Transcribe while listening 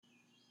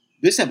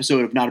This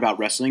episode of Not About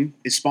Wrestling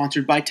is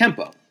sponsored by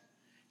Tempo,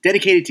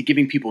 dedicated to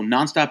giving people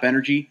nonstop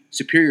energy,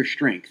 superior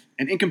strength,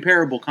 and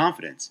incomparable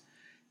confidence.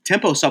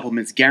 Tempo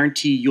supplements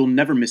guarantee you'll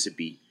never miss a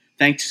beat,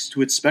 thanks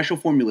to its special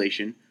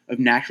formulation of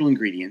natural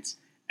ingredients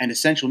and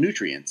essential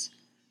nutrients,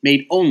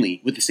 made only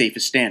with the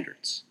safest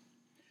standards.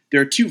 There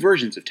are two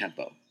versions of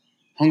Tempo: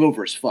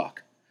 Hungover as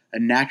Fuck, a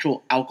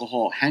natural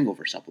alcohol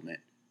hangover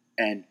supplement,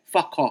 and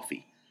Fuck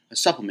Coffee, a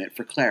supplement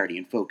for clarity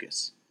and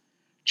focus.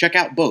 Check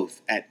out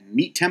both at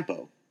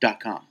meettempo.com.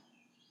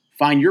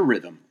 Find your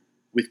rhythm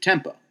with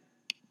Tempo.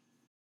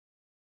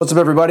 What's up,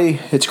 everybody?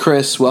 It's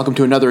Chris. Welcome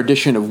to another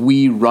edition of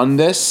We Run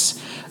This.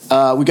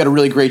 We got a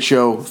really great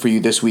show for you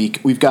this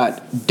week. We've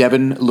got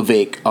Devin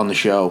LeVake on the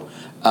show.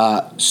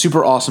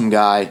 Super awesome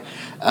guy.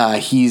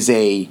 He's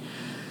a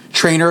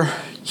trainer.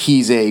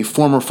 He's a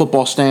former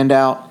football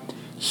standout.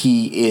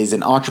 He is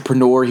an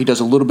entrepreneur. He does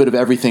a little bit of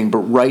everything. But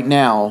right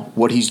now,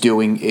 what he's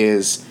doing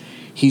is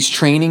he's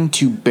training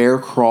to bear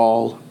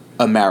crawl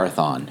a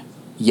marathon.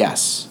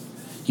 Yes,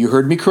 you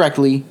heard me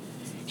correctly.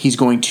 He's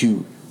going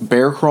to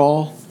bear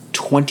crawl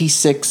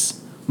 26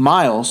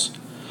 miles.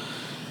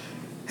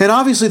 And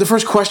obviously the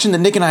first question that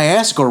Nick and I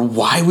ask are,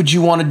 why would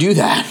you want to do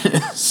that?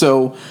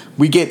 So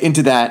we get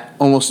into that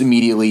almost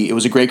immediately. It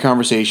was a great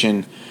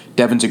conversation.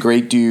 Devin's a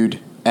great dude,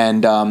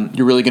 and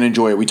you're really going to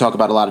enjoy it. We talk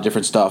about a lot of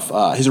different stuff.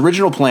 His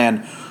original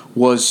plan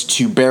was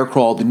to bear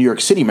crawl the New York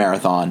City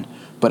Marathon,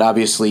 but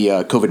obviously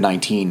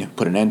COVID-19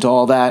 put an end to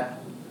all that.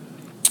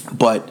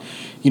 But,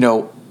 you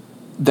know,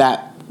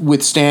 that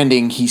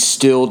withstanding, he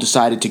still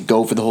decided to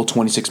go for the whole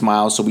 26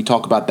 miles. So we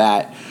talk about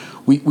that.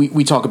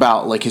 We talk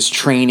about like his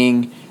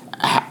training,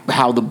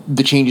 how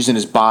the changes in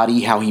his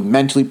body, how he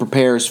mentally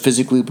prepares,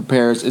 physically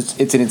prepares.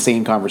 It's an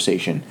insane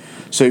conversation.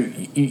 So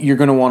you're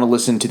going to want to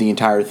listen to the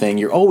entire thing.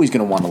 You're always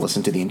going to want to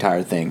listen to the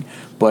entire thing.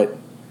 But,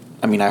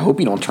 I mean, I hope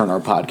you don't turn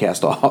our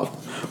podcast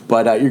off.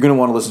 But you're going to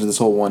want to listen to this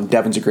whole one.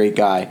 Devin's a great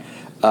guy.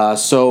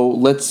 So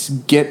let's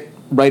get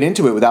right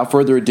into it without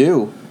further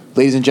ado.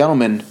 Ladies and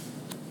gentlemen,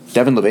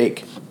 Devin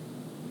LeVake.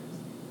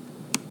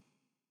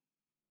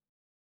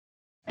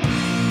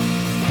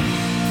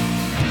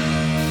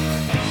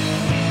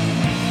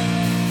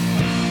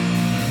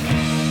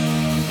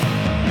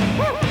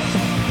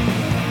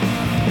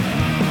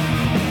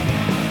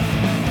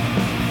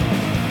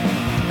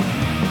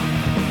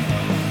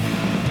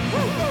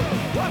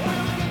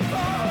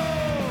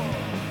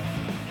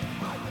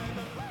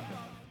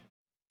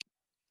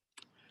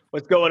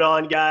 What's going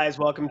on, guys?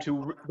 Welcome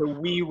to the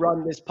We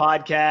Run This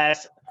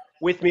podcast.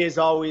 With me, as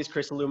always,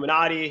 Chris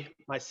Illuminati,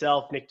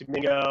 myself, Nick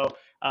Domingo.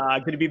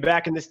 Good to be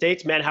back in the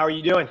States, man. How are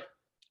you doing?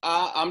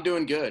 I'm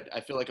doing good.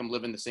 I feel like I'm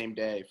living the same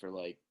day for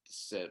like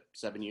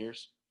 7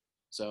 years.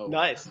 So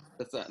Nice.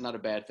 That's not a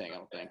bad thing, I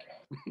don't think.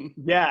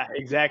 Yeah,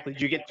 exactly.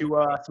 Did you get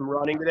to some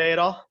running today at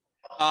all?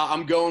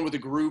 I'm going with a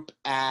group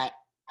at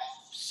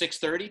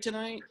 6:30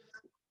 tonight.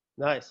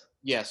 Nice.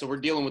 Yeah, so we're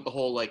dealing with the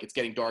whole, like, it's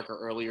getting darker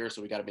earlier,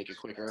 so we got to make it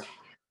quicker.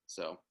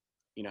 So,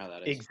 you know how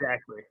that is.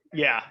 Exactly.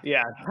 Yeah.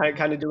 I'm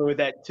kind of dealing with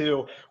that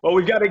too. Well,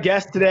 we've got a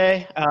guest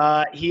today.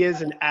 He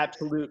is an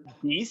absolute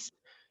beast.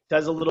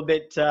 Does a little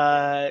bit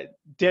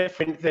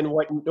different than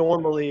what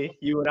normally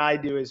you and I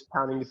do, is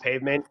pounding the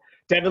pavement.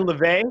 Devin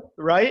LeVake,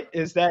 right?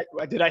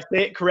 Did I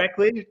say it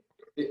correctly?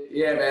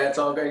 Yeah, man, it's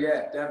all good.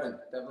 Yeah, Devin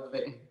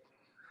LeVake.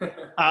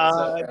 What's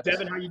up,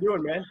 Devin, how you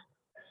doing, man?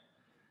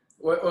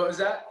 What was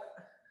that?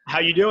 How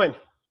you doing?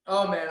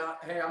 Oh man,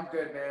 hey, I'm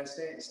good, man.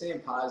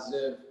 Staying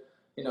positive.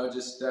 You know,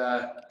 just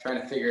trying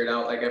to figure it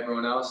out like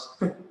everyone else.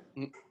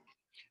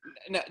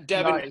 Now,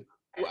 Devin,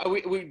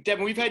 Nice.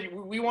 Devin,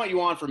 we want you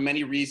on for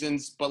many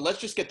reasons, but let's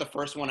just get the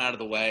first one out of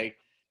the way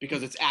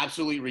because it's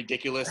absolutely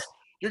ridiculous.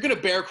 You're gonna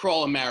bear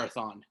crawl a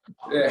marathon.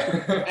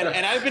 Yeah.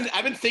 and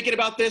I've been thinking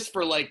about this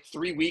for like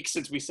 3 weeks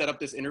since we set up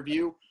this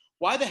interview.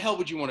 Why the hell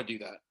would you want to do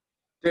that?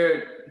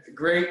 Dude,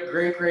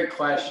 great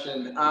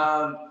question.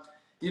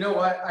 You know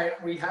what?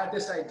 We had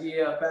this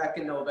idea back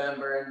in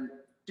November, and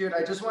dude,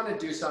 I just want to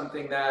do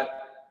something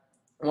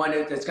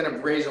that's going to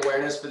raise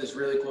awareness for this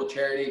really cool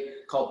charity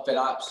called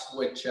FitOps,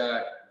 which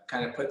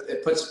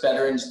puts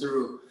veterans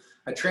through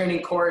a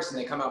training course, and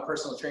they come out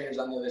personal trainers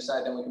on the other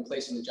side. Then we can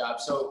place them in the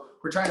job. So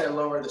we're trying to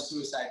lower the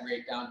suicide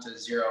rate down to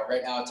 0.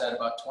 Right now, it's at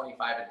about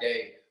 25 a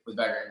day with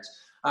veterans.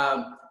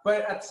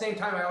 But at the same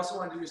time, I also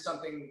wanted to do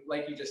something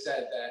like you just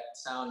said that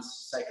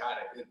sounds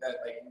psychotic.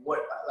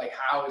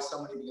 How is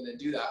somebody going to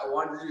do that? I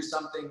wanted to do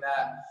something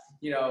that,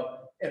 you know,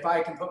 if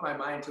I can put my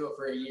mind to it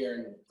for a year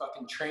and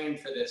fucking train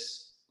for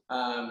this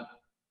and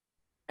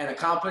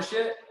accomplish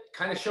it,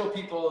 kind of show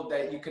people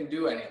that you can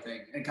do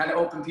anything and kind of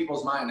open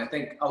people's mind. I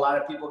think a lot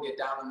of people get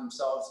down on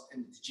themselves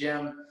in the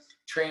gym,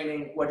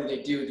 training. What do?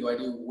 Do I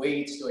do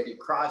weights? Do I do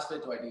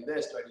CrossFit? Do I do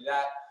this? Do I do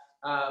that?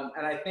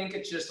 And I think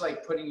it's just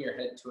like putting your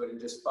head to it and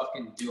just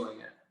fucking doing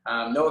it.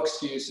 No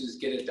excuses,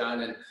 get it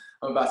done. And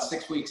I'm about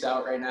 6 weeks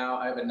out right now.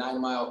 I have a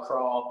 9-mile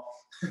crawl.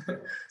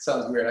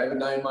 Sounds weird. I have a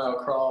 9-mile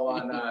crawl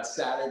on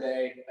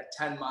Saturday,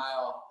 a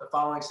 10-mile the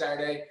following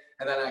Saturday,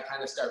 and then I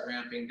kind of start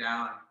ramping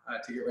down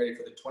to get ready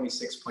for the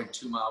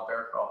 26.2-mile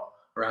bear crawl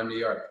around New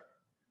York.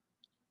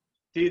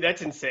 Dude,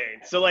 that's insane.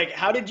 So like,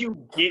 how did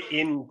you get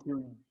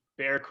into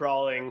bear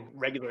crawling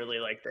regularly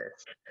like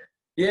this?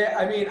 Yeah,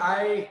 I mean,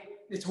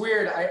 it's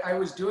weird. I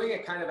was doing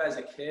it kind of as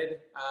a kid.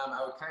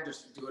 I would kind of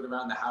just do it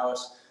around the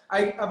house.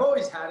 I've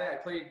always had it. I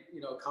played,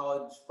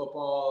 college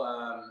football.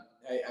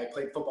 I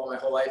played football my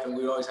whole life, and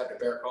we would always have to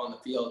bear crawl in the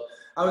field.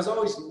 I was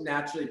always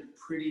naturally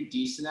pretty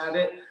decent at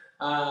it.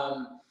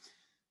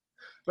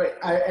 But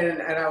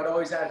I would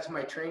always add it to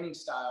my training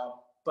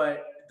style.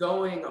 But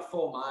going a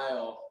full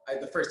mile,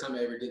 the first time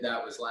I ever did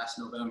that was last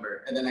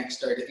November, and then I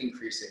started to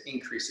increase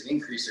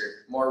it,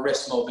 more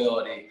wrist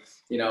mobility,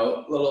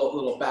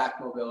 little back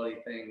mobility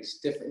things,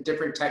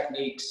 different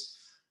techniques.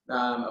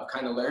 I've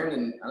kind of learned,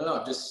 and I don't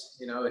know,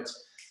 just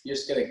you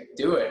just gotta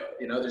do it.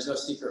 There's no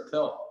secret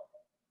pill.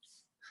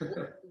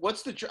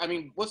 What's the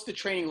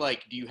training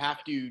like? Do you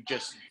have to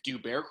just do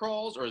bear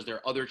crawls, or is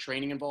there other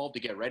training involved to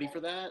get ready for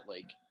that?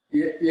 Like,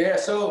 yeah.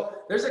 So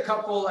there's a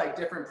couple like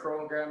different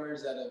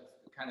programmers that have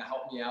kind of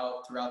helped me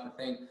out throughout the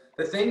thing.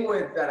 The thing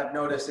with that I've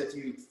noticed, if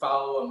you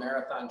follow a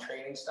marathon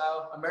training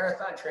style,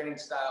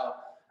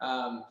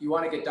 you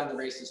want to get done the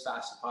race as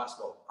fast as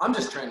possible. I'm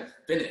just trying to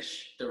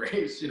finish the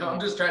race. I'm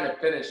just trying to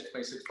finish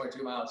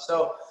 26.2 miles.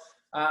 So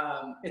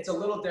it's a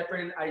little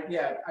different. I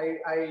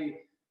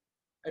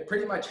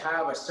pretty much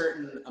have a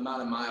certain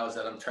amount of miles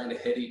that I'm trying to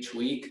hit each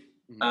week,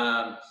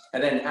 and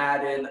then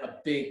add in a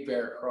big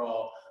bear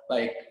crawl,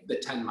 like the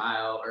 10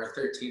 mile or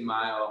 13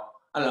 mile,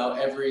 I don't know,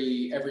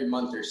 every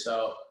month or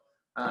so.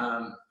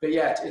 But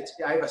yeah,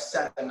 I have a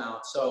set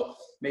amount. So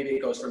maybe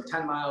it goes from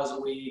 10 miles a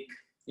week,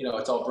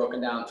 it's all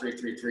broken down 3,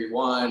 3, 3,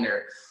 1,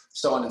 or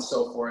so on and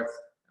so forth.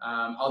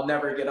 I'll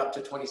never get up to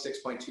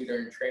 26.2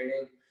 during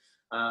training.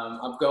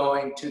 I'm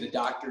going to the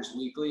doctors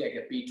weekly. I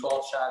get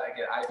B12 shot, I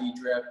get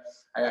IV drip.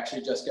 I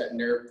actually just got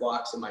nerve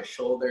blocks in my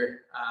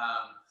shoulder.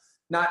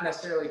 Not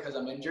necessarily because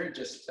I'm injured,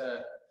 just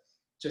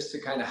to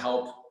kind of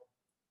help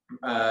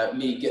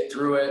me get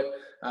through it.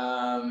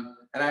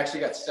 And I actually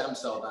got stem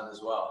cell done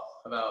as well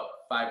about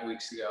 5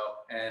 weeks ago,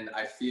 and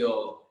I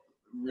feel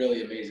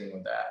really amazing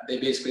with that. They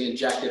basically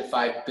injected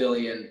 5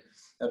 billion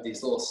of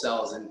these little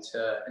cells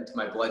into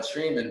my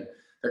bloodstream, and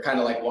they're kind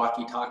of like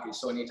walkie-talkies.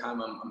 So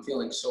anytime I'm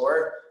feeling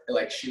sore, it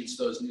like shoots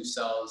those new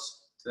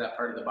cells to that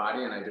part of the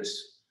body, and I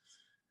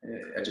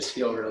just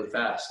heal really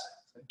fast.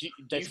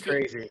 That's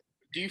crazy.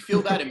 Do you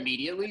feel that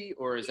immediately,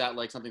 or is that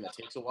like something that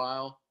takes a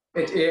while?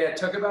 It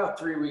took about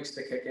 3 weeks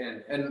to kick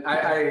in, and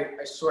I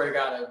swear to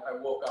God,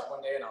 I woke up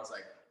one day and I was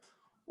like,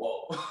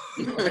 whoa,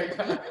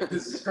 like,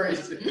 this is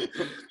crazy.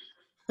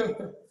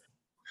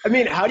 I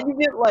mean, how do you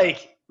get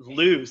like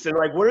loose, and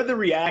like what are the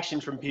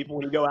reactions from people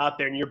when you go out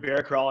there and you're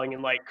bear crawling,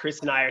 and like Chris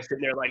and I are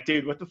sitting there like,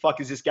 dude, what the fuck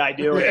is this guy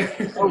doing?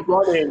 We're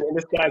running, and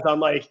this guy's on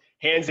like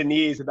hands and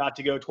knees about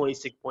to go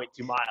 26.2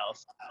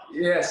 miles.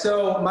 Yeah,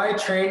 so my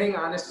training,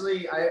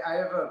 honestly, I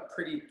have a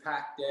pretty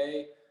packed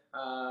day.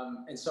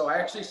 And so I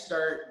actually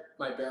start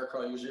my bear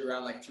crawl usually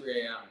around like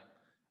 3 a.m.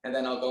 and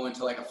then I'll go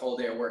into like a full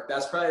day of work.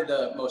 That's probably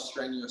the most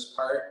strenuous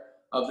part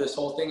of this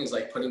whole thing, is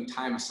like putting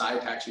time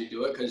aside to actually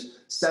do it, because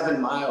 7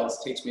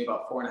 miles takes me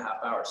about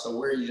 4.5 hours. So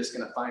where are you just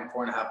going to find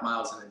 4.5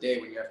 miles in a day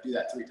when you have to do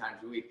that 3 times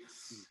a week?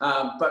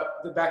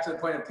 But back to the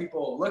point of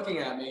people looking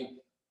at me,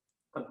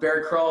 I've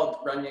bear crawled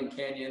Runyon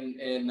Canyon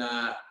in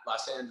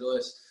Los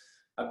Angeles.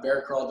 I've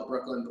bear crawled the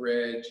Brooklyn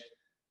Bridge.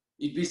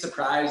 You'd be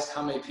surprised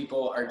how many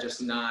people are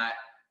just not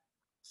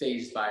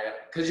fazed by it,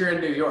 because you're in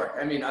New York.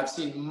 I mean, I've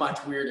seen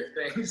much weirder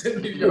things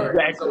in New York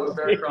than someone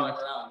bear crawling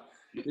around.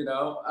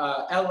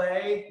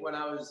 LA, when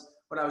I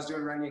was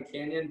doing Runyon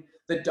Canyon,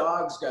 the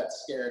dogs got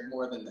scared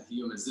more than the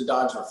humans. The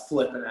dogs were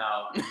flipping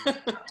out.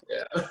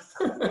 Yeah.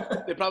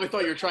 They probably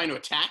thought you were trying to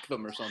attack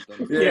them or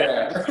something.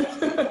 Yeah.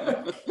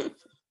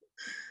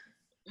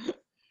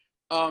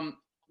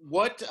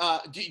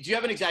 Do you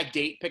have an exact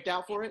date picked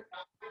out for it?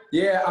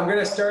 Yeah, I'm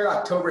gonna start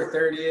October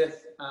 30th.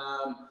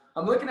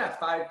 I'm looking at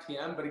 5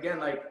 p.m. But again,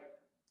 like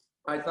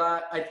I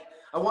thought,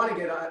 I want to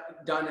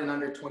get done in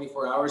under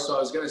 24 hours. So I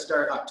was gonna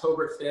start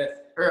October 5th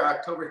or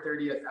October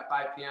 30th at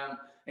 5 p.m.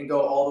 and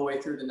go all the way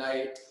through the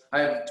night. I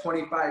have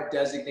 25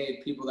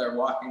 designated people that are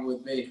walking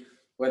with me,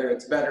 whether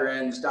it's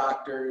veterans,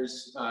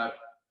 doctors,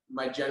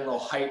 my general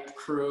hype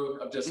crew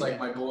of just like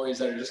my boys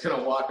that are just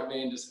gonna walk with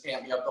me and just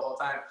amp me up the whole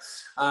time.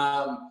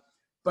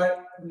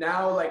 But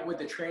now, like with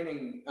the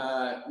training,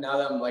 now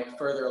that I'm like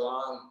further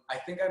along, I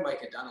think I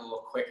might get done a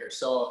little quicker.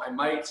 So I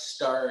might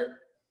start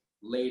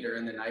later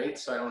in the night,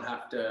 so I don't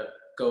have to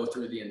go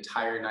through the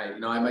entire night.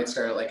 I might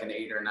start at like an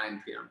 8 or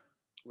 9 p.m.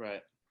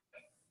 Right.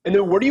 And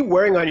then what are you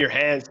wearing on your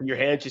hands so your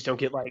hands just don't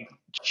get like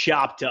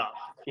chopped up?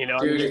 Dude,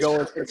 you're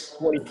going for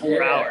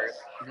 24 hours.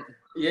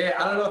 Yeah,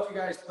 I don't know if you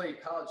guys play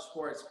college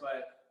sports,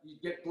 but you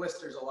get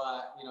blisters a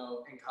lot,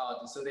 in college.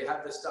 And so they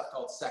have this stuff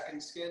called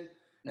second skin.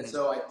 And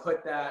so I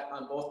put that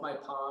on both my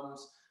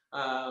palms.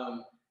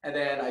 And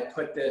then I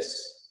put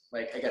this,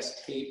 like, I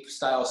guess tape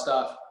style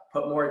stuff,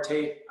 put more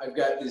tape. I've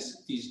got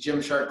these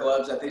Gymshark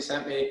gloves that they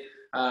sent me.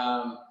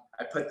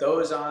 I put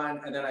those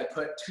on, and then I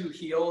put 2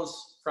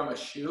 heels from a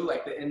shoe,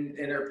 like the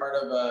inner part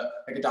of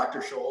like a Dr.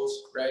 Scholl's,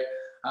 right?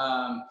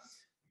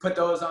 put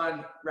those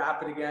on,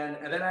 wrap it again.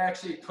 And then I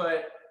actually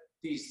put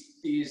these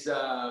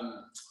I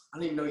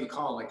don't even know what you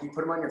call them. Like you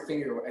put them on your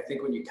finger, I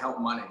think when you count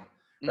money,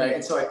 right?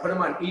 And so I put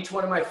them on each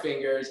one of my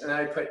fingers and then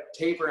I put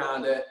tape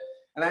around it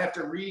and I have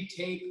to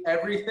re-tape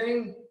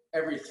everything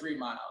every 3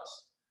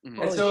 miles.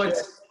 And so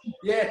it's,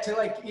 to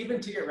like, even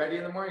to get ready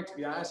in the morning, to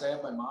be honest, I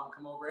have my mom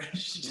come over and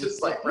she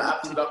just like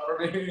wraps it up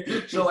for me.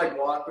 She'll like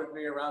walk with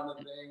me around the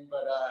thing.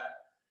 But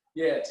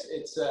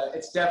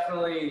it's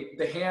definitely,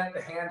 the hand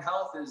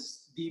health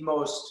is the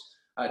most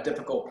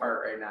difficult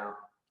part right now,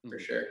 for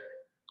sure.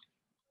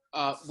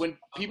 When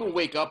people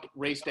wake up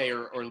race day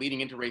or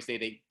leading into race day,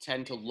 they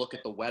tend to look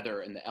at the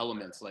weather and the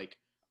elements. Like,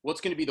 what's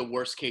going to be the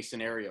worst case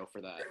scenario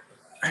for that?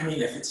 I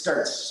mean, if it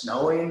starts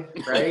snowing,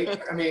 right?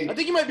 I mean, I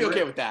think you might be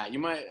okay with that. You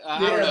might.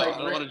 I don't know. Like, I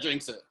don't want to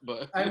jinx it,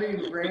 but I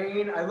mean,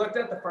 rain. I looked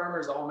at the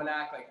Farmer's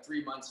Almanac like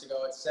 3 months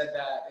ago. It said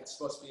that it's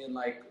supposed to be in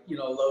like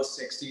low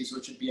 60s,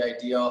 which would be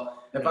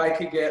ideal. If I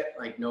could get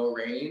like no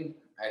rain,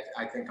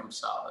 I think I'm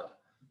solid.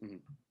 Mm-hmm.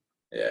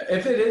 Yeah.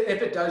 If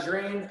it does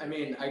rain, I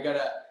mean, I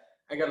gotta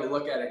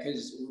look at it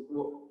because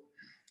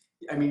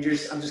I mean,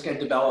 I'm just gonna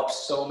develop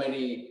so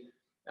many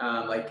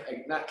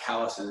like not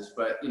calluses,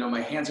 but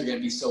my hands are gonna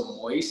be so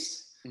moist.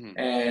 Mm-hmm.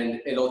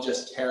 And it'll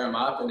just tear them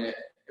up, and it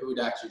would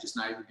actually just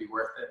not even be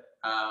worth it.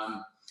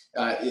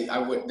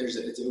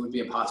 It would be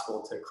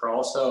impossible to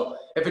crawl. So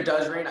if it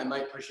does rain, I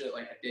might push it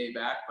like a day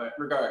back. But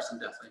regardless, I'm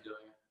definitely doing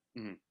it.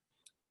 Mm-hmm.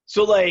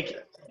 So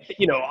like,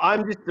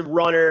 I'm just a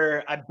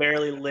runner. I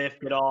barely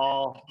lift at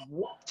all.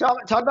 Talk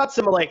about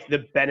some of like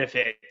the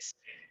benefits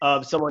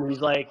of someone who's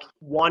like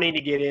wanting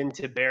to get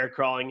into bear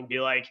crawling and be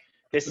like,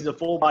 this is a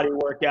full body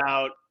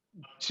workout.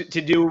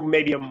 To do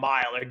maybe a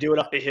mile or do it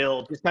up a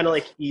hill, just kind of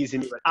like ease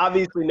into it.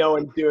 Obviously, no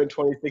one's doing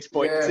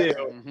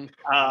 26.2,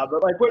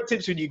 but like, what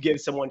tips would you give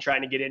someone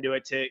trying to get into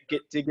it to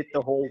get the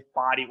whole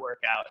body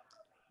workout?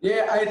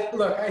 Yeah,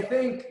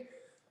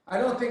 I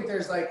don't think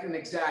there's like an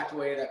exact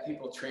way that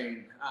people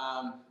train.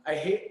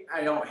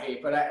 I don't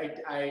hate, but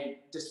I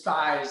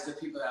despise the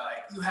people that are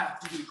like, you have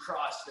to do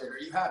CrossFit or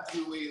you have to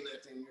do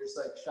weightlifting. You're just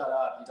like, shut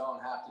up. You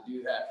don't have to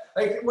do that.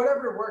 Like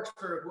whatever works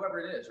for whoever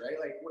it is, right?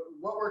 Like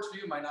what works for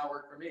you might not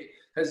work for me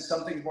because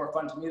something's more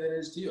fun to me than it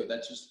is to you.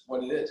 That's just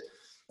what it is.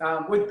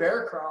 With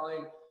bear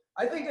crawling,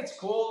 I think it's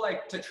cool,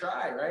 like to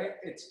try, right?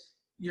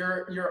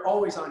 You're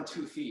always on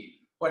 2 feet.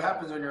 What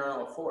happens when you're on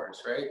all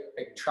fours, right?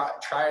 Like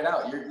try it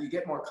out. You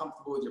get more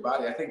comfortable with your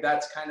body. I think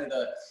that's kind of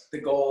the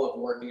goal of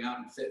working out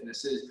and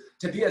fitness is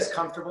to be as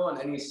comfortable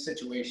in any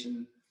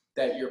situation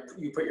that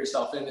you put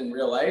yourself in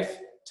real life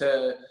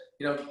to,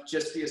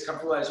 just be as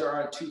comfortable as you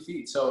are on 2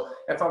 feet. So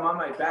if I'm on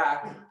my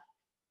back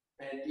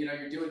and,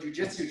 you're doing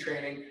jujitsu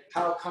training,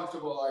 how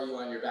comfortable are you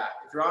on your back?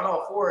 If you're on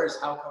all fours,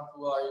 how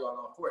comfortable are you on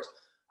all fours?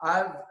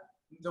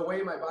 The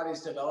way my body's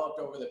developed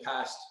over the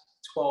past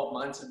 12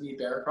 months of me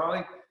bear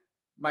crawling,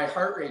 my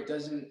heart rate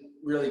doesn't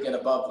really get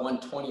above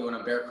 120 when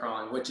I'm bear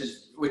crawling, which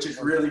is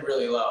really,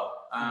 really low.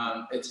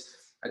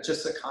 It's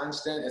just a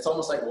constant. It's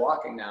almost like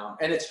walking now.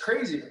 And it's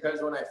crazy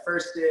because when I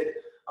first did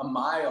a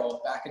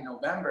mile back in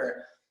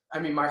November, I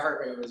mean, my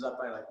heart rate was up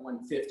by like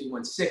 150,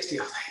 160.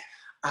 I was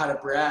like out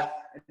of breath.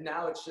 And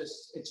now it's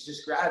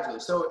just gradually.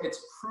 So it's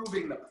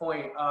proving the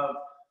point of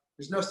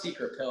there's no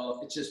secret pill.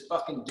 It's just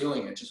fucking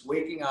doing it. Just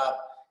waking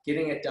up,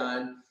 getting it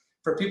done.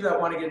 For people that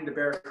want to get into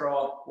bear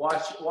crawl,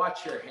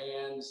 watch your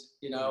hands,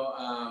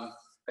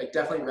 like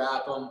definitely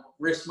wrap them.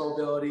 Wrist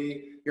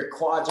mobility, your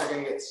quads are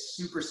going to get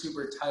super,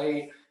 super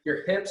tight.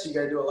 Your hips, you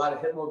got to do a lot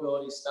of hip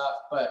mobility stuff.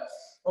 But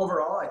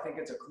overall, I think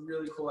it's a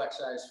really cool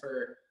exercise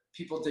for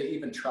people to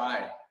even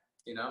try,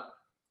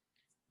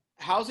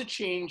 How's it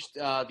changed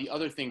the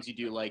other things you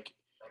do? Like,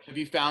 have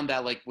you found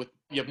that like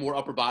you have more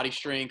upper body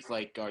strength?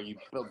 Like, are you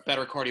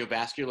better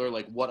cardiovascular?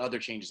 Like, what other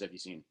changes have you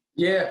seen?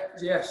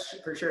 Yes,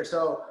 for sure.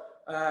 So,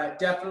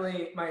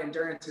 definitely my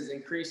endurance has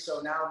increased.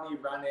 So now me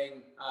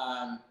running,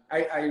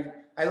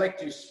 I like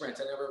to do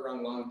sprints. I never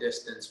run long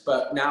distance,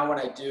 but now when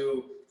I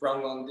do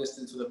run long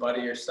distance with a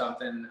buddy or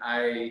something,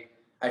 I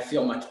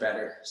feel much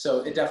better.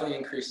 So it definitely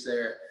increased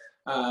there.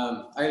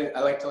 I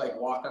like to like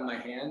walk on my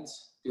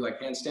hands, do like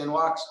handstand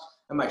walks,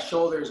 and my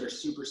shoulders are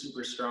super,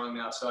 super strong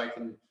now. So I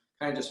can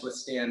kind of just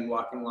withstand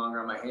walking longer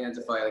on my hands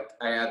if I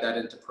add that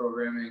into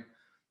programming.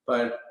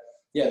 But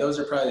yeah, those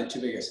are probably the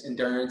two biggest: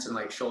 endurance and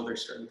like shoulder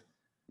strength.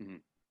 Mm-hmm.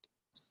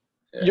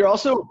 Yeah. You're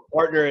also a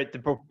partner at the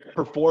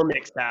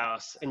Performix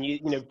House, and you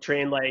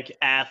train like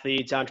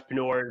athletes,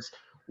 entrepreneurs.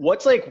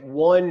 What's like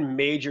one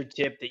major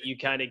tip that you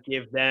kind of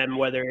give them,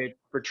 whether it's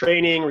for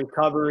training,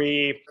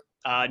 recovery,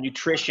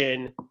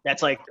 nutrition?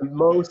 That's like the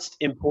most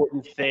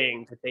important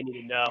thing that they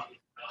need to know.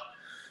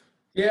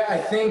 Yeah, I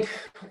think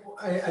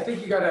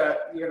you gotta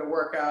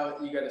work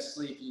out, you gotta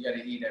sleep, you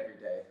gotta eat every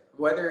day.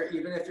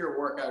 Even if your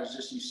workout is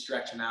just you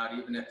stretching out,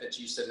 even if it's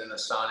you sitting in the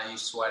sauna, you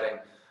sweating.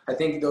 I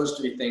think those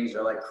 3 things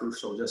are like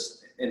crucial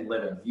just in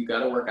living. You got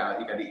to work out,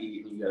 you got to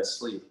eat, and you got to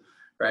sleep,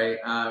 right?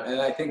 And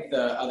I think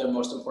the other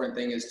most important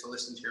thing is to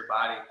listen to your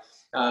body.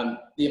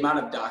 The amount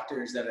of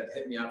doctors that have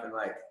hit me up and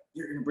like,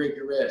 you're going to break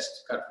your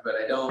wrist, God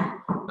forbid I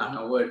don't, knock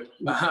on wood,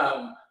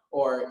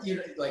 or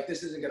like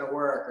this isn't gonna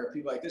work, or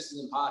people like this is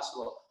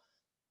impossible.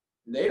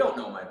 They don't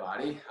know my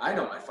body. I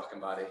know my fucking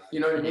body. You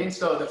know what I mean?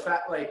 So the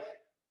fact, like,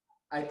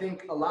 I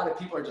think a lot of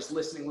people are just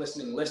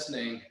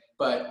listening,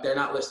 but they're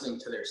not listening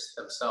to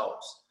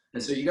themselves.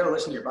 And so you got to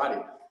listen to your body.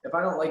 If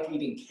I don't like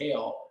eating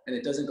kale and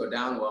it doesn't go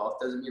down well,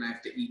 it doesn't mean I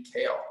have to eat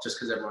kale just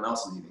because everyone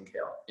else is eating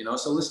kale.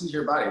 So listen to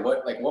your body.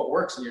 What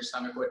works in your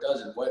stomach, what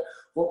doesn't. What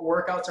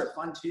workouts are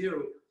fun to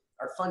you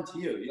are fun to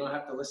you. You don't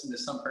have to listen to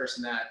some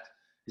person that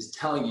is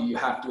telling you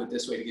have to do it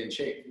this way to get in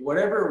shape.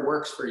 Whatever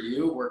works for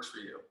you, works for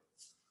you.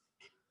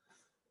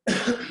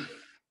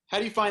 How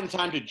do you find the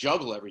time to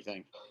juggle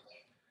everything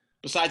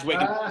besides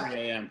waking up at 3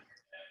 a.m.?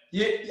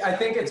 Yeah, I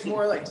think it's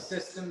more like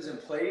systems in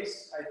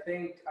place. I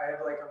think I have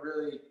like a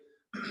really,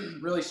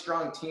 really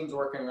strong teams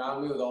working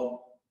around me with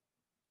all,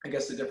 I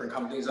guess, the different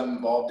companies I'm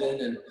involved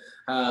in. And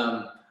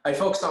I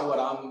focus on what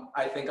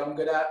I think I'm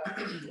good at,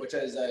 which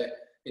is a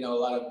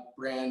lot of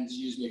brands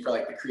use me for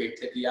like the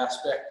creativity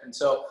aspect. And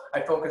so I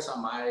focus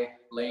on my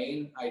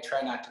lane. I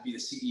try not to be the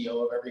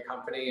CEO of every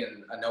company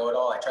and a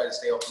know-it-all. I try to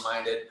stay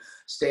open-minded,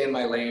 stay in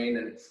my lane.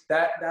 And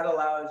that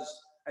allows,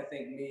 I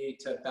think, me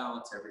to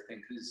balance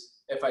everything. Because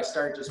if I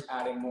start just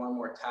adding more and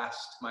more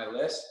tasks to my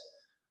list,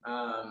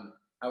 I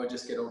would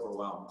just get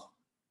overwhelmed.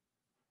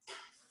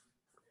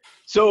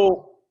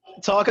 So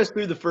talk us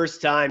through the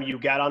first time you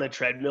got on a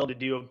treadmill to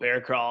do a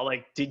bear crawl.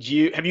 Like,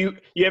 you have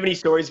any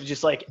stories of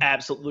just like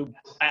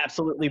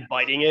absolutely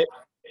biting it?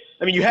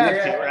 I mean, you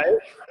have to,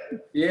 right?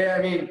 Yeah.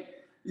 I mean,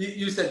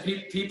 you said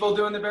people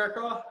doing the bear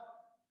crawl?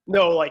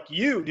 No, like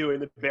you doing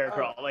the bear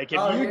crawl. Like,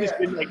 have you just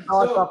been like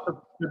tossed off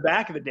the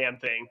back of the damn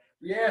thing?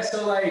 Yeah.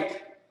 So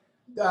like,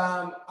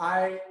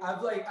 I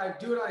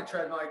do it on a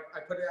treadmill. I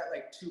put it at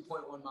like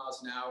 2.1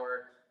 miles an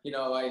hour.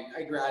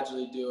 I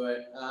gradually do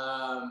it.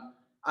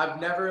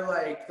 I've never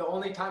the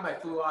only time I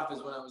flew off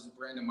is when I was with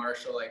Brandon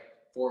Marshall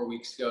 4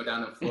 weeks ago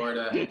down in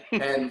Florida,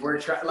 and we're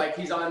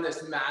he's on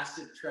this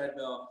massive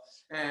treadmill,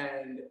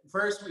 and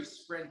first we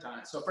sprint on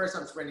it. So first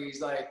I'm sprinting.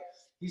 He's like,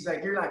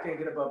 you're not gonna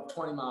get above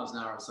 20 miles an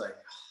hour. It's like,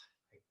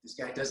 this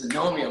guy doesn't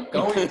know me. I'm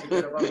going to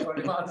get above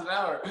 20 miles an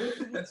hour.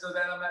 And so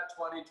then I'm at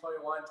 20,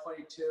 21,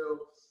 22.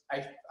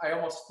 I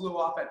almost flew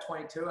off at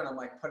 22, and I'm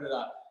like, put it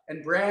up.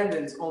 And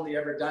Brandon's only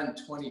ever done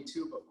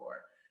 22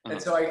 before. And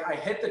so I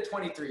hit the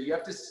 23. You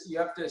have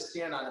to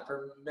stand on it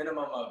for a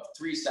minimum of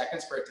 3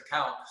 seconds for it to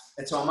count.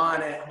 And so I'm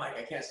on it. I'm like,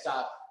 I can't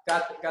stop.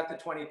 Got the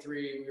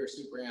 23. We were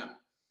super amped.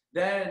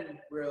 Then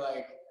we were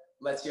like,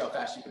 let's see how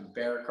fast you can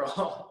bear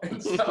crawl.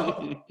 And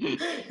so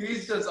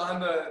he's on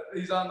the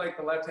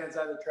left-hand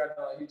side of the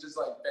treadmill. He's just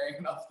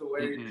banging off the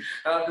weight. And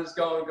I'm just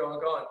going.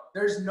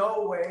 There's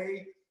no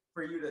way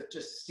for you to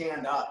just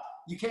stand up.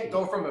 You can't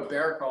go from a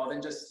bear crawl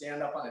then just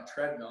stand up on a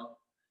treadmill.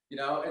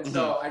 And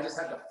so I just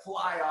had to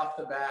fly off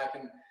the back,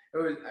 and it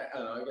was, I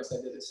don't know, I guess I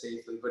did it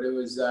safely, but it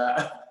was,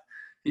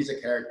 he's a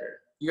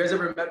character. You guys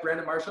ever met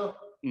Brandon Marshall?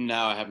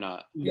 No, I have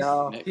not.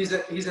 He's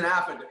an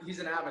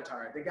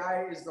avatar. The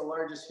guy is the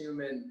largest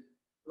human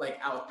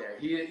out there.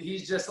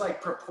 He's just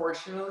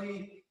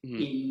proportionally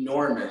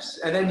enormous.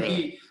 And then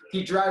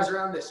he drives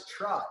around this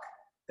truck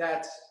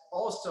that's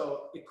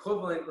also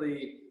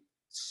equivalently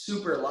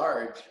super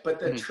large, but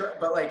the truck,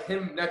 but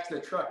him next to the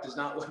truck does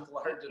not look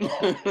large at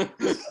all.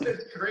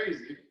 It's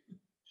crazy.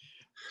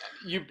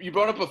 You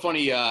brought up a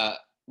funny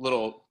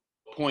little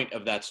point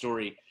of that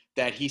story,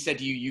 that he said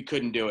to you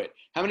couldn't do it.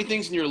 How many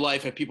things in your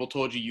life have people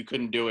told you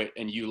couldn't do it,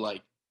 and you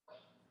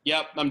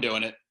yep, I'm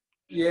doing it?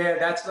 Yeah,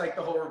 that's the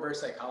whole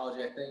reverse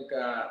psychology. I think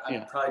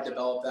I probably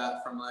developed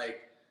that from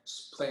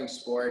playing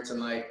sports,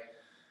 and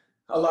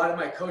a lot of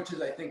my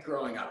coaches, I think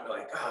growing up,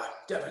 were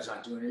Devin's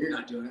not doing it, you're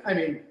not doing it. I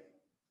mean,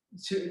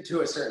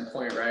 to a certain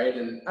point, right?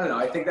 And I don't know,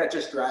 I think that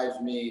just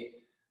drives me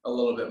a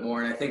little bit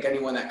more. And I think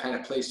anyone that kind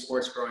of plays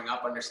sports growing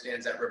up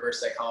understands that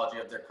reverse psychology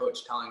of their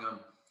coach telling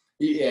them,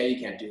 yeah, you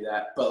can't do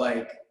that.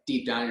 But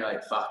deep down, you're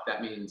like, fuck,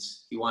 that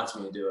means he wants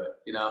me to do it,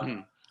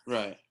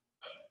 Right.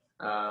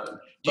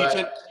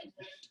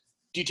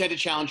 Do you tend to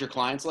challenge your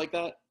clients like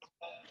that?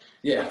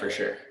 Yeah, for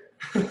sure.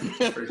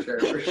 for sure.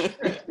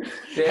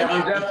 Yeah,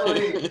 I'm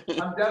definitely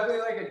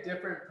a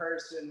different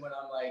person when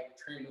I'm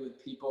training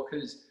with people,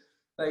 because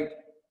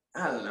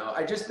I don't know.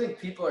 I just think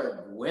people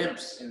are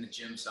wimps in the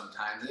gym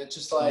sometimes. It's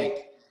just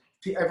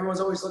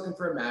everyone's always looking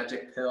for a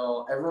magic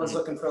pill. Everyone's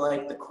looking for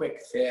the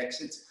quick fix.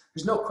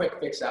 There's no quick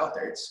fix out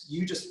there. It's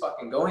you just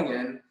fucking going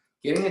in,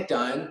 getting it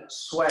done,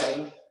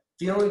 sweating,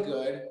 feeling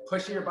good,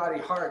 pushing your body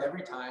hard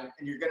every time,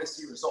 and you're going to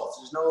see results.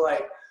 There's no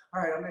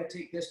all right, I'm going to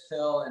take this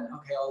pill and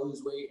okay, I'll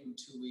lose weight in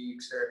 2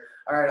 weeks, or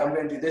all right, I'm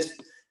going to do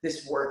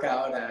this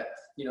workout at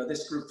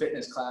this group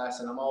fitness class,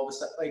 and I'm all of a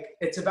sudden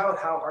it's about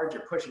how hard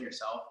you're pushing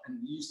yourself and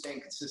you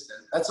staying consistent.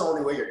 That's the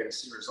only way you're going to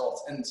see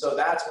results. And so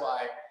that's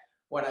why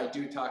when I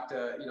do talk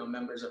to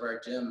members of our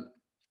gym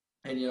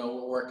and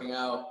we're working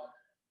out,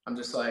 I'm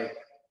just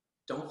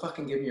don't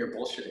fucking give me your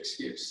bullshit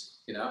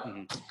excuse,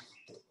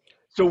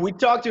 So we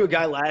talked to a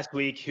guy last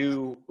week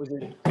who was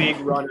a big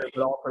runner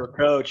but also a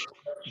coach.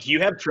 Do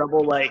you have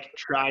trouble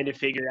trying to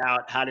figure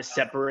out how to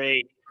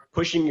separate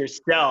pushing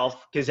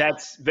yourself, because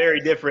that's very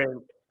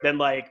different than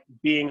like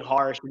being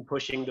harsh and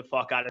pushing the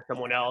fuck out of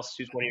someone else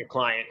who's one of your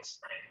clients?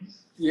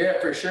 Yeah,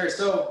 for sure.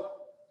 So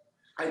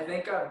I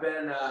think I've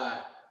been,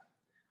 I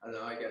don't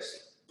know, I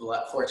guess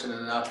fortunate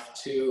enough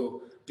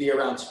to be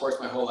around sports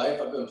my whole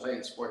life. I've been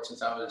playing sports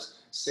since I was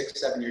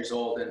 6, 7 years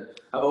old. And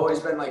I've always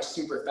been like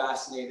super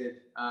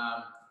fascinated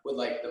with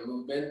like the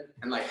movement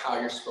and like how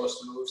you're supposed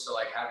to move. So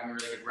like having a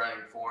really good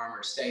running form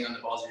or staying on the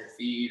balls of your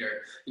feet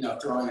or, you know,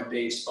 throwing a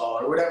baseball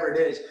or whatever it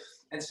is.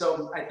 And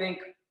so I think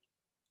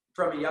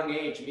from a young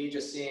age, me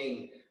just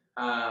seeing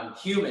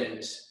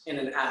humans in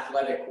an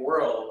athletic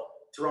world,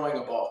 throwing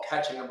a ball,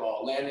 catching a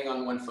ball, landing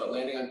on one foot,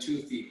 landing on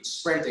 2 feet,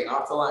 sprinting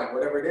off the line,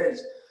 whatever it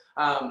is.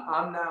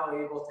 I'm now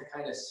able to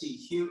kind of see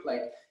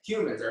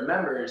humans or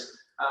members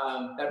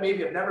that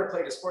maybe have never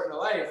played a sport in their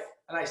life,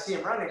 and I see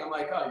them running. I'm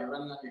like, oh, you're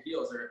running on your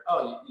heels, or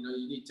oh,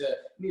 you need to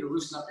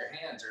loosen up your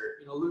hands, or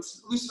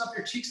loosen up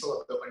your cheeks a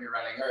little bit when you're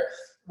running,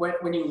 or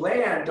when you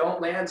land,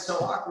 don't land so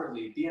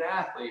awkwardly. Be an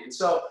athlete. And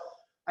so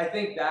I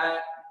think that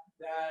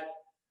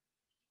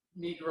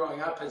me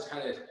growing up has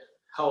kind of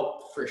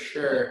helped for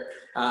sure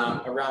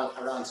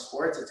around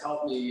sports. It's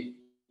helped me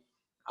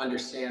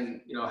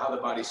understand how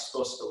the body's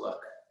supposed to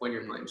look when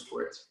you're playing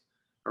sports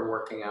or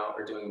working out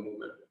or doing a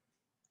movement.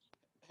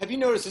 Have you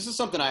noticed, this is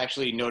something I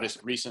actually noticed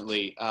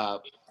recently,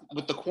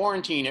 with the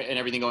quarantine and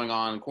everything going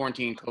on,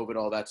 quarantine, COVID,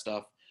 all that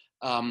stuff,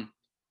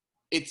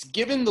 it's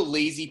given the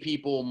lazy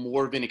people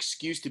more of an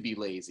excuse to be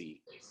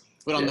lazy.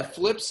 But on the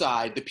flip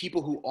side, the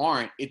people who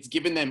aren't, it's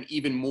given them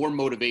even more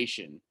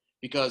motivation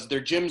because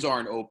their gyms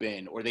aren't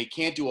open or they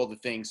can't do all the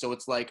things. So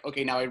it's like,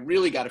 okay, now I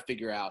really got to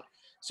figure out.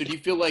 So do you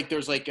feel like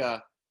there's like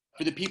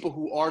for the people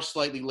who are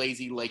slightly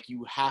lazy, like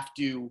you have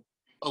to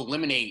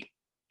eliminate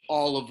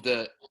all of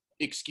the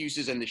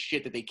excuses and the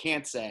shit that they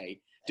can't say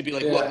to be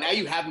like, look, now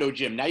you have no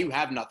gym, now you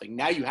have nothing,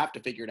 now you have to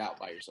figure it out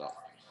by yourself?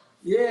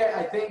 Yeah,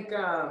 I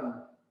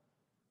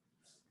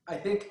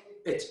think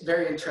it's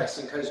very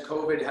interesting because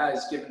COVID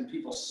has given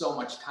people so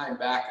much time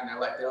back in their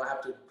life. They don't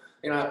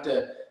have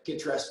to get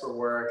dressed for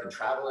work and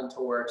travel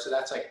into work. So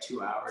that's like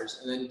 2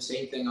 hours. And then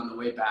same thing on the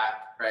way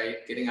back, right?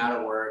 Getting out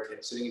of work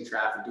and sitting in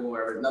traffic, doing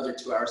whatever, another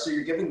 2 hours. So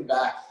you're giving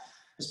back,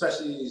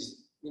 especially these,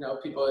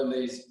 people in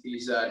these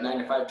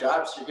 9-to-5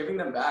 jobs, you're giving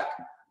them back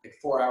like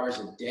 4 hours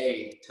a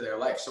day to their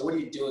life. So what are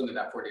you doing with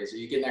that 4 days? Are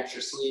you getting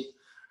extra sleep?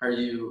 Are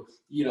you,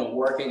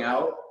 working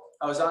out?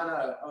 I was on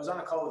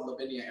a call with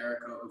Lavinia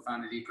Errico, who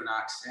founded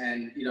Equinox,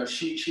 and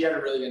she had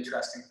a really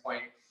interesting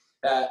point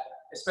that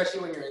especially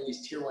when you're in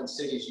these tier 1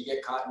 cities, you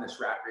get caught in this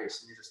rat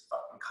race and you're just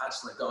fucking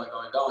constantly going.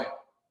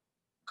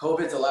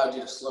 COVID's allowed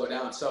you to slow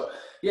down. So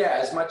yeah,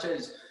 as much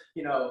as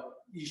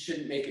you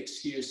shouldn't make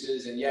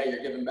excuses, and yeah,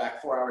 you're giving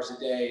back 4 hours a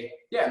day.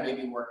 Yeah,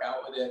 maybe work out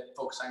with it,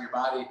 focus on your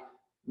body.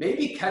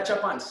 Maybe catch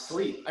up on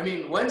sleep. I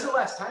mean, when's the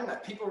last time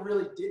that people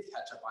really did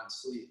catch up on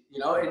sleep?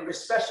 And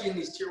especially in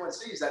these tier 1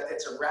 cities, that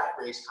it's a rat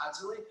race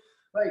constantly.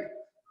 Like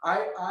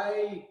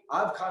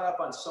I've caught up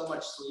on so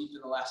much sleep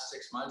in the last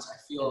 6 months. I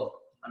feel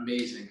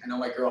amazing. I know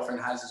my girlfriend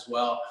has as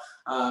well.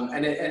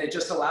 And it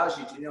just allows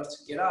you to,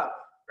 to get up,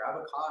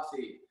 grab a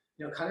coffee,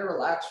 kind of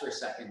relax for a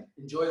second,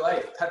 enjoy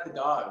life, pet the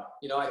dog.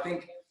 I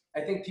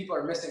think people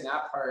are missing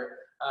that part.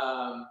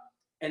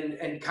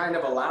 And kind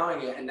of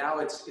allowing it, and now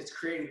it's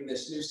creating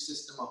this new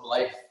system of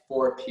life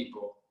for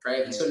people,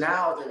 right? And so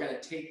now they're going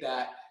to take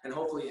that and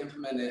hopefully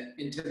implement it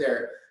into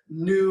their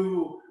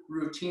new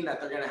routine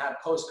that they're going to have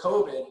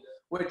post-COVID,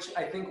 which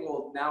I think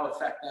will now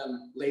affect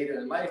them later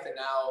in life, and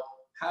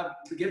now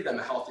give them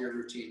a healthier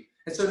routine.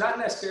 And so not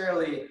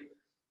necessarily,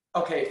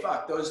 okay,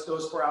 fuck, those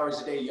 4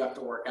 hours a day you have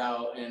to work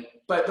out,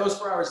 but those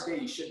 4 hours a day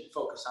you should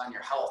focus on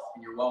your health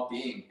and your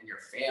well-being and your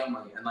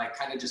family and like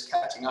kind of just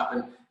catching up.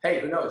 And hey,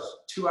 who knows,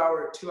 2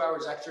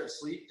 hours extra of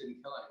sleep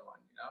didn't kill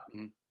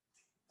anyone,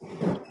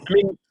 I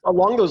mean,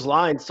 along those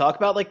lines, talk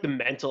about like the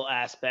mental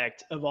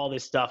aspect of all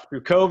this stuff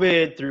through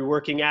COVID, through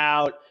working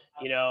out,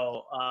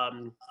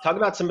 talk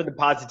about some of the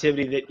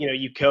positivity that,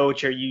 you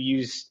coach or you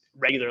use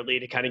regularly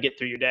to kind of get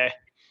through your day.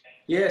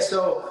 Yeah.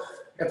 So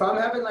if I'm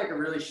having like a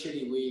really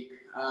shitty week,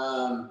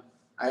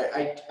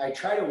 I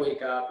try to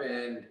wake up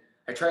and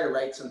I try to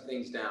write some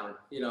things down,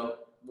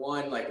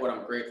 one, like what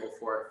I'm grateful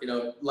for.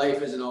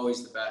 Life isn't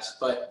always the best,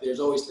 but there's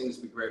always things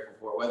to be grateful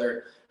for,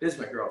 whether it is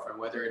my girlfriend,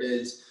 whether it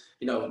is,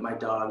 my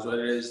dogs,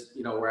 whether it is,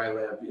 where I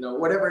live,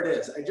 whatever it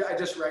is. I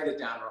just write it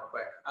down real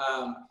quick.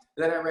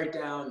 Then I write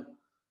down,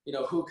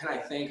 who can I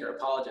thank or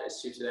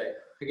apologize to today?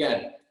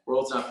 Again,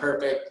 world's not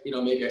perfect.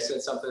 Maybe I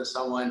said something to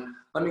someone.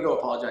 Let me go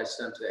apologize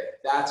to them today.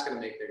 That's going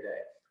to make their day.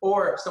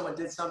 Or if someone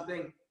did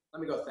something,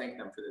 let me go thank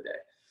them for the day.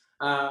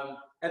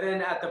 And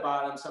then at the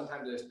bottom,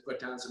 sometimes I just put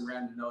down some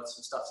random notes,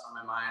 some stuff's on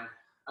my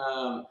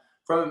mind.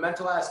 From a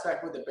mental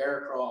aspect with the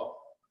bear crawl,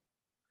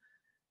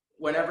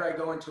 whenever I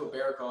go into a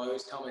bear crawl, I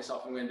always tell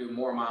myself I'm going to do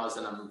more miles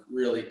than I'm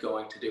really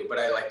going to do. But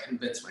I like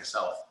convince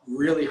myself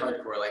really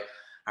hardcore, like,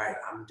 all right,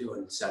 I'm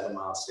doing 7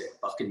 miles today.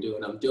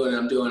 I'm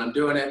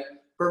doing it.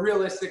 But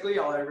realistically,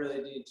 all I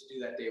really needed to do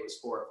that day was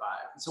 4 or 5.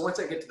 And so once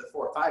I get to the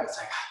 4 or 5, it's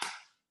like,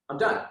 I'm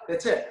done.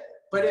 That's it.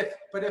 But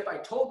if I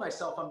told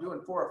myself I'm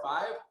doing 4 or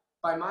 5,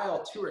 by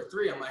mile 2 or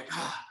 3, I'm like,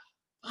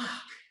 fuck,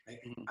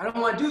 like, I don't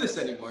want to do this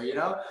anymore, you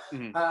know?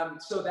 Mm-hmm.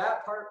 So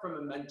that part from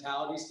a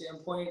mentality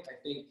standpoint, I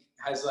think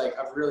has like,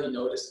 I've really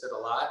noticed it a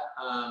lot,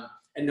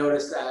 and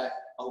noticed that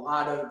a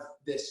lot of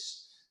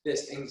this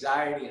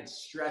anxiety and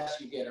stress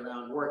you get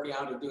around working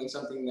out or doing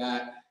something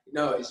that, you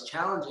know, is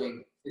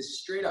challenging is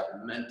straight up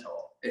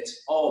mental.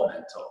 It's all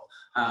mental.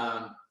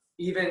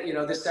 Even, you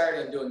know, this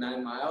Saturday I'm doing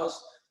 9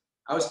 miles.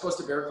 I was supposed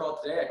to bear crawl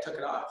today. I took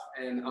it off,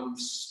 and I'm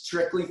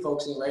strictly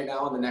focusing right now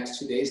on the next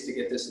 2 days to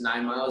get this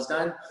 9 miles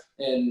done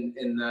in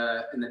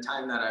the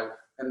time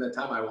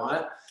I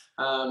want.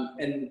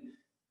 And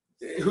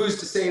who's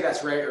to say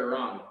that's right or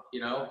wrong,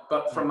 you know?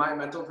 But from my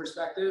mental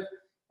perspective,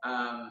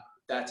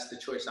 that's the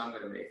choice I'm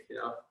going to make, you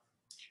know?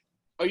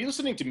 Are you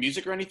listening to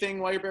music or anything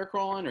while you're bear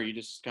crawling, or are you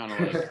just kind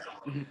of like?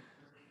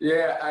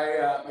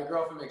 Yeah, my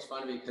girlfriend makes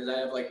fun of me because I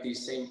have like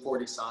these same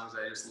 40 songs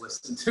I just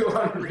listen to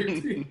on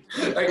repeat.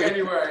 Like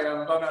anywhere I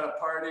am, if I'm at a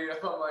party,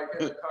 if I'm like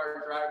in a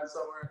car driving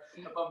somewhere,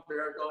 if I'm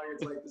bear crawling,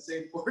 it's like the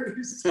same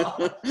 40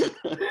 songs.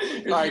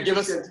 All right, give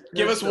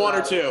us one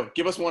or two.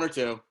 Give us one or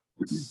two.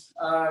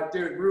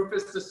 Dude,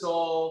 Rufus the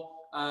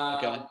Soul.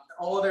 Okay.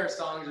 All of their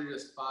songs are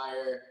just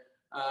fire.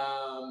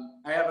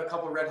 I have a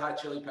couple Red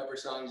Hot Chili Pepper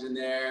songs in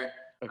there.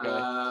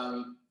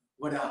 Okay.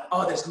 What else?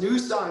 Oh, this new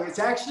song. It's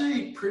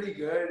actually pretty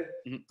good,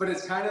 but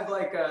it's kind of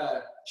like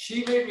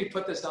she made me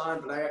put this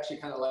on, but I actually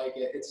kind of like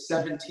it. It's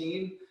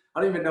 17. I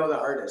don't even know the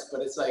artist,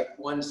 but it's like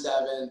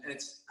 1-7, and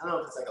I don't know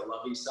if it's like a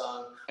lovey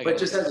song, but it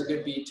just has a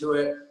good beat to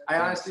it. I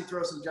honestly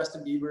throw some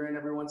Justin Bieber in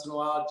every once in a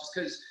while, just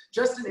because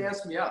Justin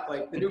amps me up.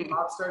 Like the new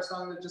Popstar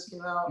song that just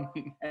came out,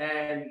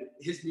 and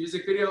his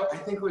music video, I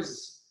think it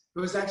was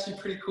actually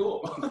pretty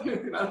cool.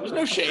 There's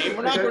no shame.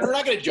 We're not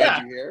going to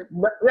judge you here.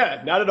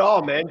 Yeah, not at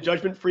all, man.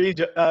 Judgment-free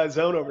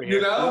zone over here.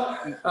 You know?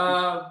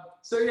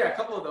 So yeah, a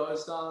couple of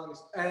those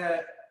songs.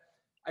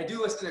 I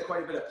do listen to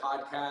quite a bit of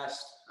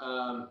podcasts.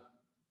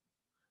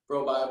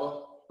 Bro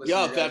Bible.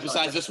 Yeah,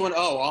 besides this one,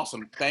 oh,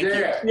 awesome. Thank you.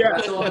 Yeah,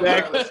 that's all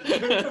exactly.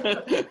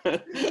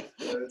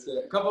 That's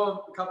it. A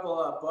couple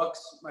of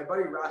books. My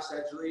buddy Ross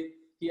Edgley,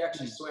 he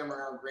actually swam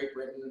around Great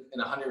Britain in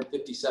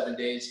 157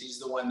 days. He's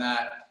the one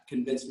that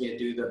convinced me to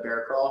do the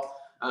bear crawl.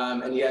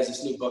 And he has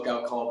this new book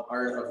out called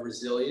Art of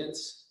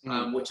Resilience,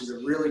 which is a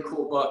really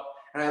cool book.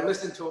 And I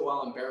listened to it while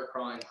I'm bear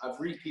crawling. I've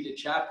repeated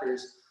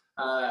chapters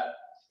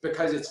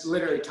because it's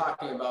literally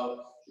talking about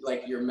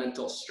like your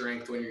mental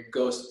strength when you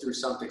go through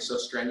something so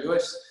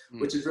strenuous,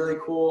 which is really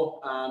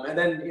cool. And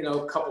then, you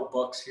know, a couple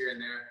books here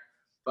and there.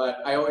 But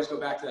I always go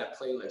back to that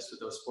playlist with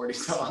those 40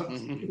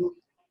 songs.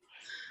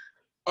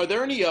 Are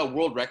there any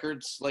world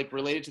records like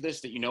related to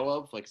this that you know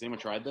of? Like, has anyone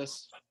tried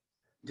this?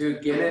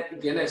 Dude,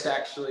 Guinness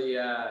actually,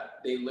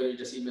 they literally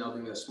just emailed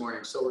me this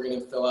morning. So we're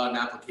going to fill out an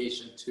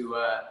application to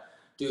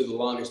do the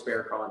longest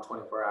bear crawl in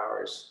 24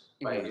 hours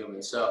by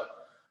human. So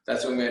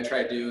that's what I'm going to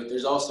try to do.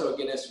 There's also a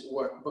Guinness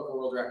Book of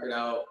World Record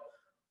out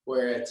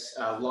where it's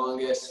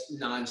longest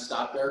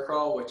non-stop bear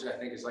crawl, which I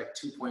think is like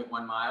 2.1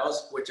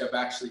 miles, which I've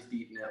actually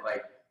beaten it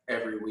like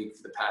every week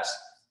for the past,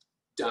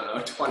 I don't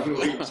know, 20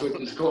 weeks, which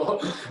is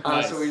cool.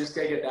 Nice. So we just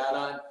got to get that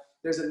on.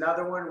 There's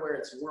another one where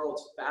it's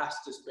world's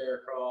fastest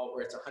bear crawl,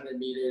 where it's 100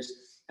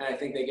 meters, and I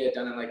think they get it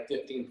done in like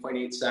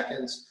 15.8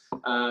 seconds.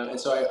 And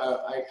so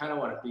I kind of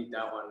want to beat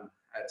that one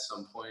at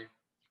some point.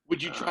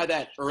 Would you try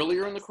that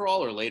earlier in the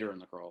crawl or later in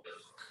the crawl?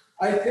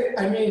 I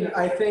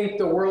think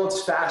the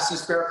world's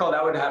fastest bear crawl,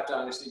 that would have to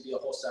honestly be a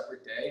whole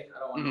separate day. I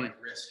don't want to like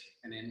risk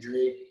an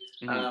injury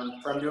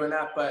from doing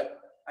that. But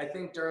I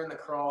think during the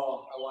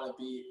crawl, I want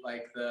to beat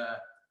like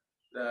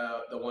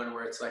the one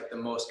where it's like the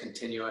most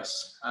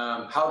continuous.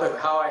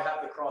 How I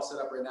have the crawl set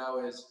up right now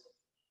is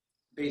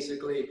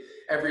basically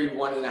every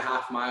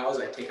 1.5 miles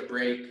I take a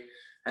break,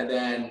 and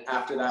then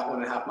after that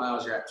 1.5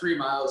 miles you're at 3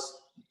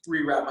 miles,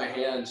 re-wrap my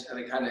hands, and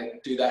I kind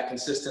of do that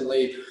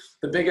consistently.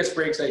 The biggest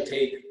breaks I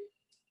take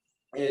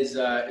is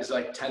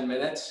like 10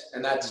 minutes,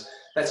 and that's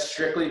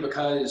strictly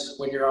because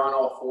when you're on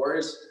all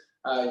fours,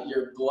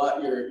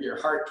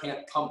 your heart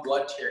can't pump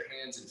blood to your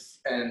hands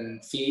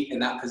and feet in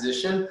that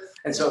position,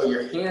 and so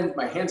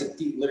my hands and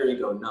feet literally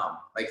go numb.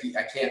 Like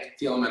I can't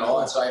feel them at all,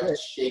 and so I have to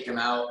shake them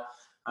out.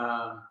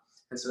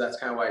 And so that's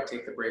kind of why I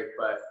take the break,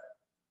 but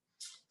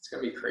it's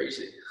gonna be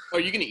crazy. Are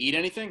you gonna eat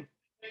anything?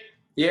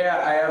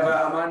 Yeah,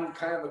 I'm on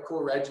kind of a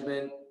cool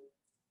regimen.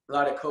 A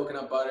lot of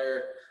coconut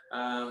butter,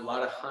 a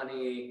lot of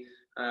honey,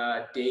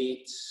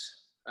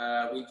 dates.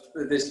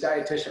 This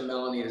dietitian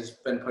Melanie has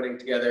been putting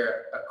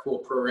together a cool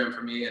program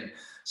for me, and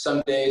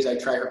some days I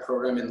try her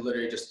program and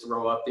literally just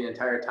throw up the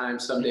entire time.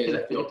 Some days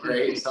I feel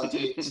great.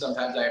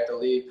 Sometimes I have to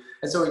leave,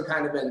 and so we've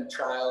kind of been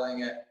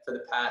trialing it for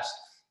the past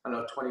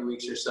 20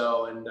 weeks or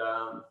so, and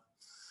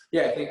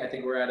yeah, I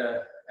think we're at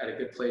a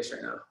good place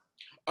right now.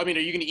 I mean,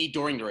 are you going to eat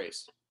during the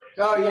race?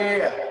 Oh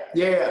yeah.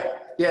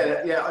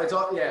 It's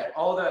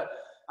all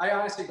I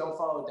honestly don't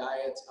follow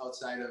diets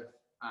outside of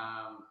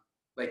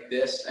like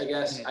this, I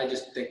guess. I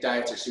just think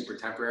diets are super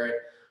temporary.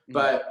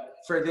 But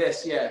for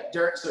this,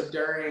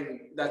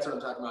 during that's what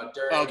I'm talking about.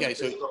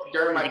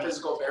 During my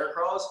physical bear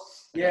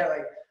crawls,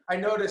 like I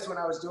noticed when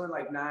I was doing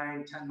like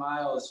 9-10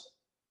 miles,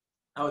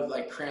 I would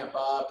like cramp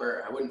up,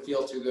 or I wouldn't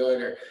feel too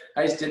good, or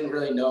I just didn't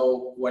really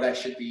know what I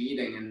should be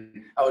eating.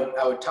 And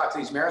I would talk to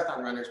these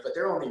marathon runners, but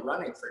they're only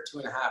running for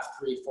 2.5,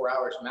 3, 4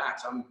 hours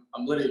max. I'm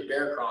literally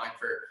bear crawling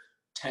for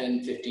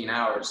 10, 15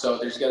 hours. So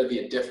there's got to be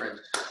a difference.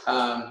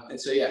 And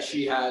so, yeah,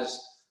 she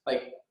has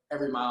like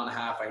every mile and a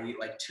half, I eat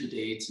like 2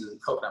 dates and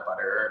coconut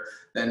butter.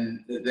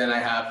 Then I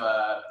have,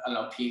 I don't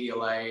know,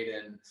 Pedialyte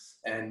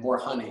and more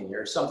honey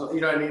or something,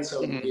 you know what I mean?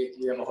 So we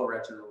have a whole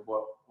regimen of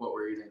what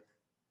we're eating.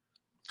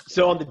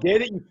 So on the day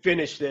that you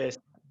finish this,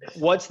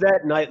 what's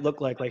that night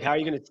look like? Like, how are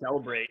you going to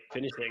celebrate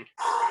finishing?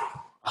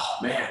 Oh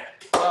man.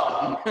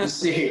 Well, let's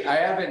see. I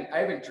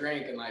haven't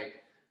drank in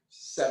like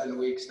 7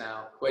 weeks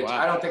now, which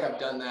I don't think I've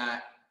done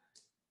that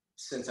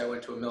since I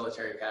went to a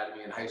military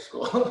academy in high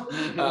school.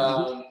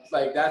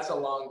 Like that's a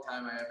long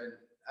time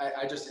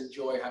I just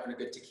enjoy having a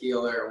good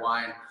tequila or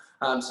wine.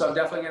 So I'm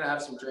definitely going to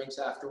have some drinks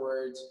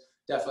afterwards.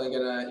 Definitely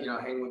going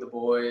to, hang with the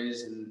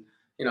boys and,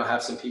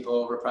 have some people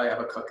over, probably have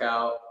a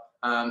cookout.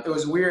 It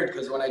was weird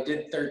because when I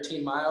did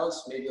 13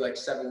 miles, maybe like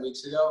 7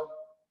 weeks ago,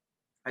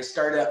 I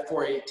started at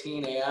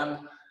 4:18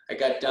 a.m. I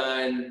got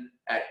done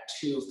at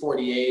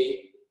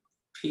 2:48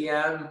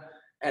 p.m.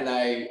 and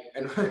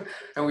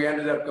we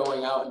ended up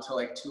going out until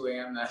like 2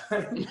 a.m. that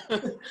night.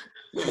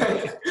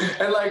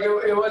 And like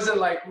it wasn't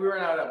like we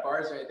weren't out at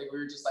bars or anything. We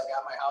were just like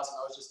at my house, and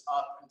I was just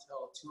up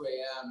until 2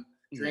 a.m.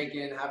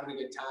 drinking, having a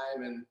good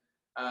time, and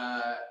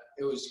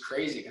it was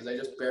crazy because I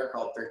just bear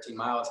crawled 13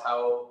 miles.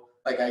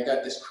 Like I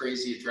got this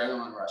crazy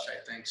adrenaline rush, I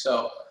think.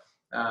 So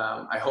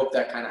I hope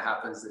that kind of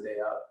happens the day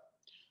up.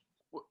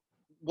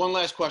 One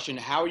last question.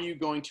 How are you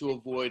going to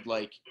avoid,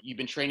 like, you've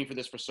been training for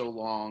this for so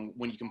long,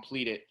 when you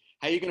complete it,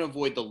 how are you going to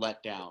avoid the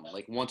letdown?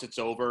 Like once it's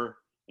over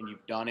and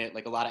you've done it,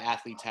 like a lot of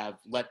athletes have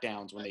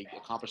letdowns when they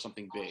accomplish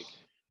something big.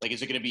 Like,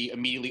 is it going to be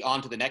immediately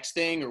on to the next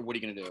thing, or what are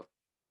you going to do?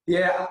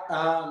 Yeah.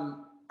 I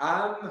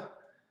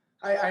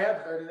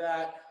have heard of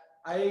that.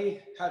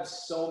 I have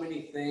so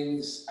many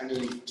things,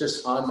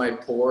 just on my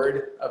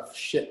board of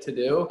shit to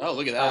do. Oh,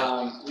 look at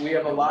that. We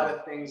have a lot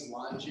of things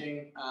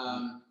launching.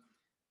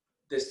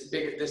 This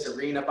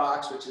arena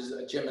box, which is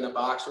a gym in a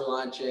box, we're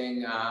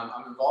launching.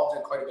 I'm involved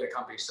in quite a bit of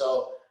companies.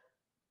 So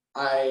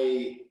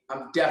I'm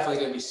definitely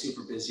going to be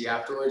super busy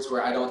afterwards,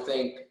 where I don't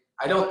think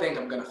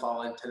I'm going to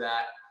fall into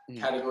that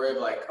category of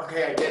like,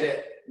 okay, I did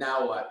it.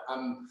 Now what?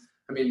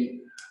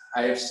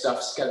 I have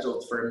stuff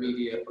scheduled for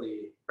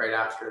immediately right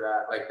after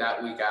that, like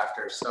that week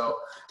after. So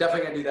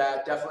definitely gonna do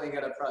that. Definitely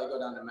gonna probably go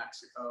down to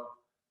Mexico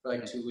for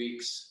like 2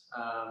 weeks,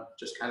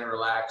 just kind of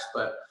relax.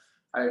 But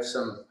I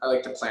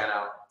like to plan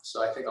out,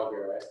 so I think I'll be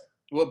all right.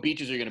 What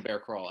beaches are you gonna bear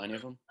crawl? Any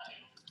of them?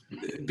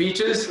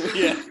 Beaches?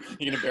 Yeah,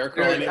 you're gonna bear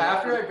crawl. Dude,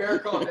 after I bear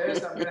crawl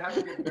this, I'm gonna have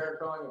to give bear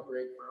crawling a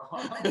break for a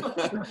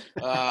while.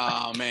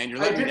 Oh man, you're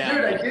letting me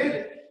down.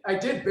 Dude, I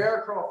did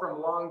bear crawl from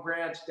Long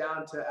Branch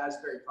down to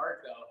Asbury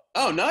Park though.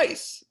 Oh,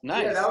 nice.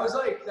 Yeah, that was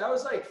like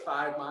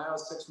 5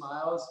 miles, 6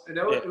 miles, and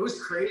it was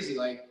crazy.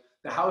 Like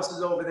the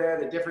houses over there,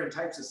 the different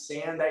types of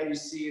sand that you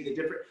see,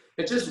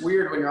 it's just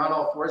weird when you're on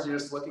all fours and you're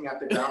just looking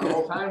at the ground the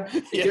whole time.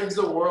 It gives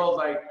the world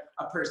like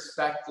a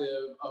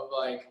perspective of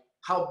like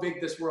how big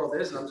this world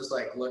is, and I'm just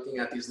like looking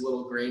at these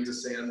little grains of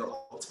sand the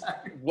whole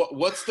time.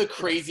 What's the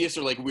craziest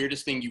or like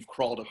weirdest thing you've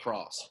crawled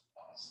across?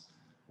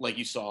 Like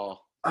you saw?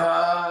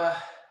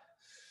 I've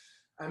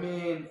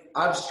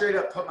straight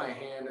up put my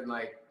hand in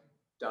like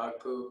dog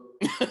poop.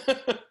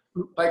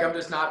 Like I'm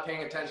just not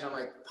paying attention. I'm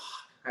like,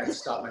 I had to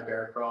stop my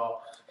bear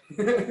crawl.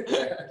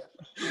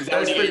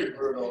 That's pretty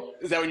brutal.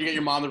 Is that when you get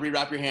your mom to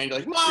rewrap your hand? You're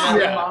like, Mom!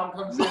 Yeah, Mom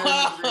comes in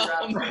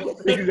and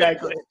rewraps.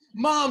 Exactly.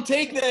 Mom,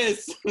 take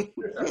this! What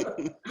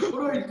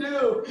do I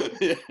do?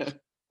 Yeah.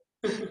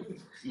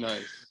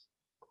 Nice.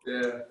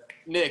 Yeah.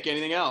 Nick,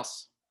 anything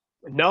else?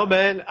 No,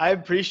 man, I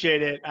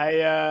appreciate it.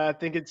 I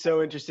think it's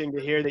so interesting to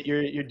hear that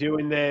you're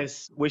doing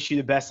this. Wish you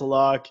the best of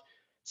luck.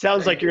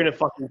 Sounds like you're going to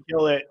fucking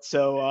kill it.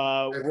 So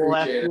we'll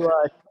have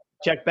to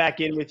check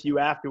back in with you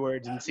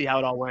afterwards and see how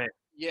it all went.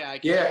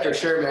 Yeah, for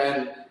sure,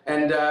 man.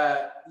 And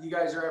you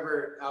guys are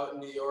ever out in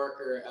New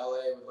York or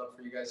LA, would love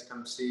for you guys to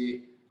come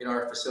see,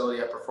 our facility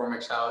at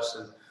Performance House,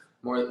 and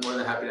more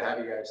than happy to have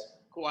you guys.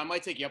 Cool. I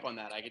might take you up on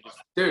that. I could just.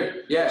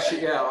 Dude, yeah,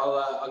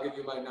 I'll give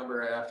you my number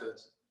right after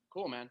this.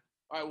 Cool, man.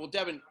 All right. Well,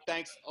 Devin,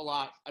 thanks a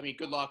lot.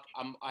 Good luck.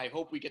 I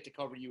hope we get to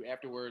cover you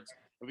afterwards,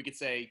 and we could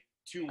say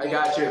 2 I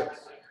got you.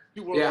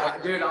 Yeah,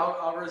 records. dude,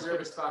 I'll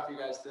reserve a spot for you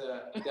guys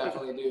to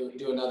definitely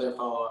do another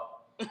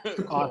follow-up.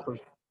 Awesome.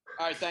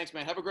 All right, thanks,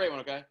 man. Have a great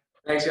one, okay?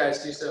 Thanks,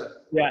 guys. See you soon.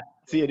 Yeah,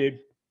 see you, dude.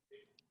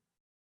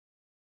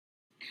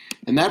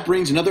 And that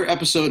brings another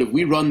episode of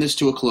We Run This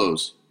to a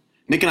close.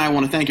 Nick and I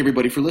want to thank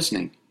everybody for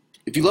listening.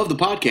 If you love the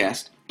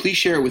podcast, please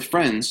share it with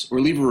friends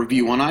or leave a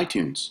review on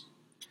iTunes.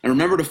 And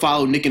remember to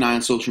follow Nick and I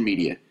on social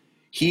media.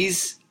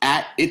 He's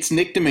at It's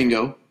Nick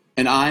Domingo,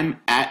 and I'm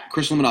at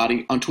Chris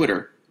Illuminati on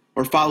Twitter.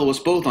 Or follow us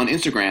both on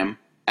Instagram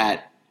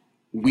at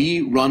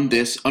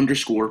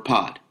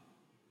WeRunThis_pod.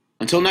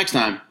 Until next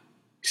time,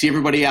 see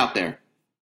everybody out there.